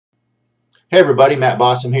Hey everybody, Matt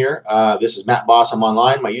Bossum here. This is Matt Bossum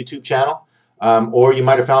Online, my YouTube channel, or you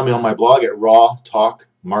might have found me on my blog at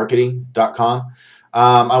rawtalkmarketing.com.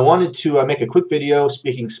 I wanted to make a quick video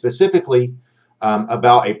speaking specifically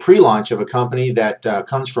about a pre-launch of a company that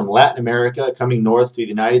comes from Latin America, coming north to the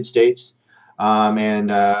United States, and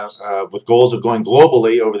with goals of going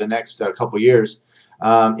globally over the next couple years.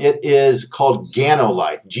 It is called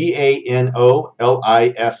GanoLife,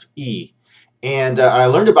 GanoLife. And I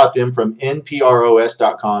learned about them from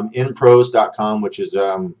npros.com, npros.com, which is,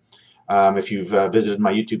 if you've visited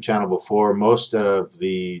my YouTube channel before, most of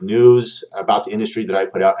the news about the industry that I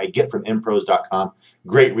put out, I get from npros.com.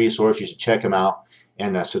 Great resource. You should check them out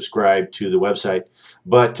and subscribe to the website.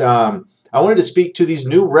 But I wanted to speak to these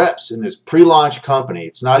new reps in this pre-launch company.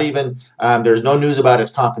 It's not even, there's no news about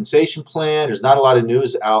its compensation plan. There's not a lot of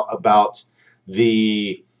news out about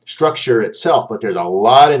the structure itself, but there's a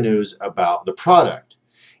lot of news about the product.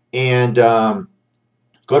 And go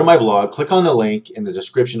to my blog, click on the link in the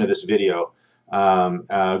description of this video,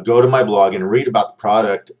 go to my blog and read about the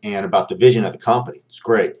product and about the vision of the company. It's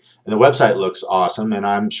great. And the website looks awesome, and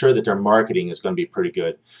I'm sure that their marketing is going to be pretty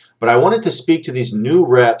good. But I wanted to speak to these new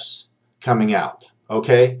reps coming out,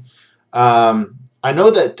 okay? I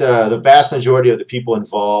know that the vast majority of the people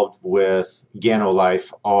involved with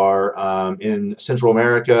GanoLife are in Central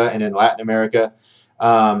America and in Latin America.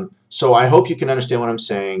 So I hope you can understand what I'm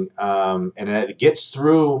saying, and it gets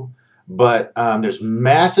through, but there's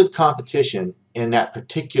massive competition in that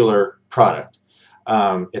particular product.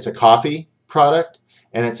 It's a coffee product,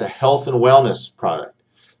 and it's a health and wellness product.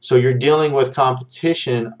 So you're dealing with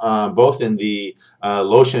competition both in the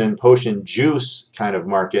lotion and potion juice kind of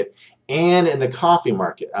market and in the coffee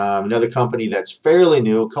market. Another company that's fairly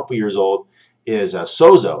new, a couple years old, is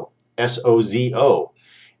Sozo, S-O-Z-O.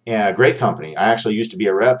 A great company. I actually used to be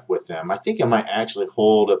a rep with them. I think I might actually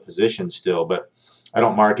hold a position still, but I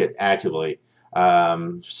don't market actively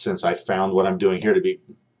since I found what I'm doing here to be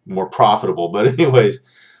more profitable. But anyways,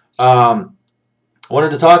 I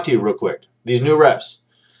wanted to talk to you real quick. These new reps.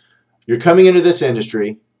 You're coming into this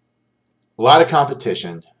industry, a lot of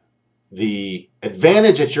competition. The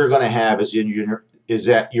advantage that you're going to have is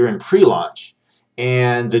that you're in pre-launch,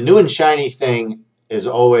 and the new and shiny thing is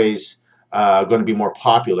always going to be more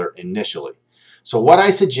popular initially. So what I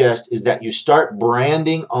suggest is that you start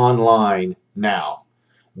branding online now.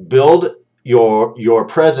 Build your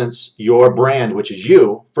presence, your brand, which is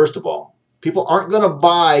you, first of all. People aren't going to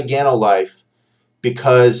buy GanoLife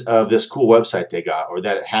because of this cool website they got or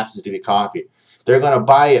that it happens to be coffee. They're going to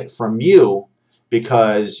buy it from you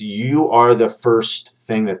because you are the first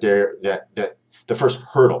thing that the first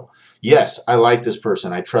hurdle. Yes, I like this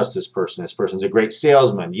person. I trust this person. This person's a great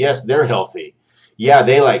salesman. Yes, they're healthy. Yeah,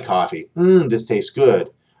 they like coffee. This tastes good.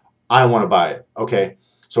 I want to buy it. Okay,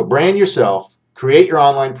 so brand yourself, create your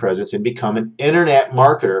online presence, and become an internet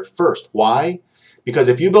marketer first. Why? Because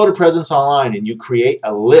if you build a presence online and you create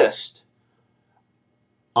a list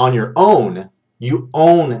on your own, you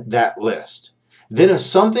own that list. Then if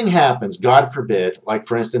something happens, God forbid, like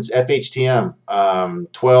for instance FHTM,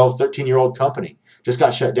 12, 13-year-old company, just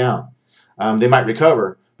got shut down. They might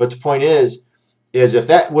recover, but the point is if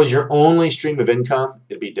that was your only stream of income,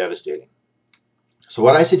 it'd be devastating. So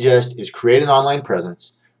what I suggest is create an online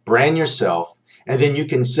presence, brand yourself, and then you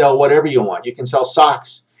can sell whatever you want. You can sell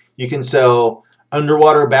socks. You can sell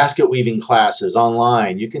underwater basket weaving classes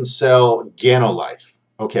online. You can sell GanoLife,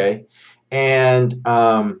 okay? And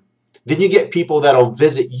then you get people that'll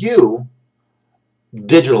visit you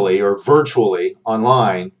digitally or virtually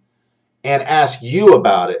online and ask you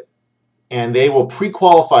about it, and they will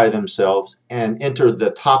pre-qualify themselves and enter the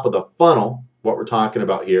top of the funnel, what we're talking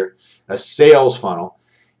about here, a sales funnel,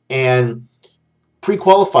 and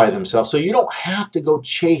pre-qualify themselves so you don't have to go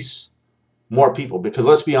chase more people. Because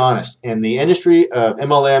let's be honest, in the industry of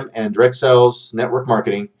MLM and direct sales network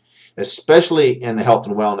marketing, especially in the health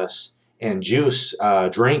and wellness and juice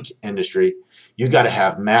drink industry, you got to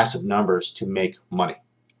have massive numbers to make money.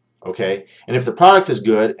 Okay, and if the product is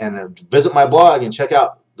good, and visit my blog and check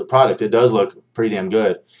out the product, it does look pretty damn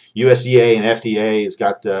good. USDA and FDA has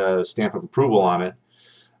got the stamp of approval on it.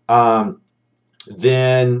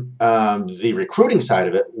 Then the recruiting side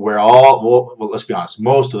of it, where well, let's be honest,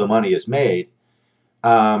 most of the money is made,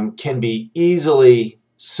 can be easily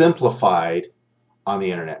simplified on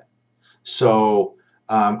the internet. So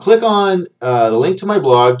click on the link to my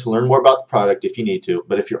blog to learn more about the product if you need to.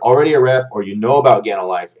 But if you're already a rep or you know about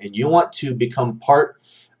GanoLife and you want to become part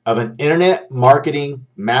of an internet marketing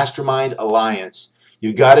mastermind alliance,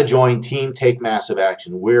 you've got to join Team Take Massive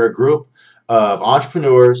Action. We're a group of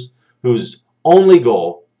entrepreneurs whose only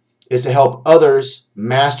goal is to help others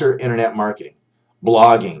master internet marketing,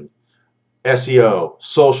 blogging, SEO,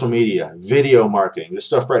 social media, video marketing, this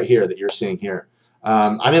stuff right here that you're seeing here.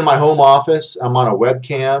 I'm in my home office. I'm on a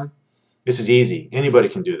webcam. This is easy. Anybody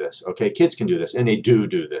can do this. Okay, kids can do this, and they do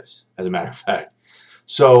this, as a matter of fact.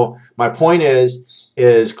 So my point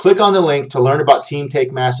is click on the link to learn about Team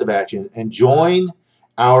Take Massive Action and join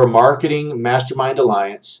our Marketing Mastermind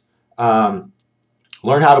Alliance. Learn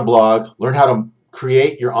how to blog, learn how to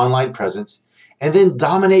create your online presence, and then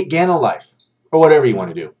dominate GanoLife, or whatever you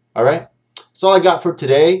want to do. All right? That's all I got for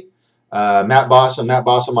today. Matt Bossum, Matt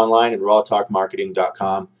Bossum online at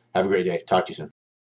rawtalkmarketing.com. Have a great day. Talk to you soon.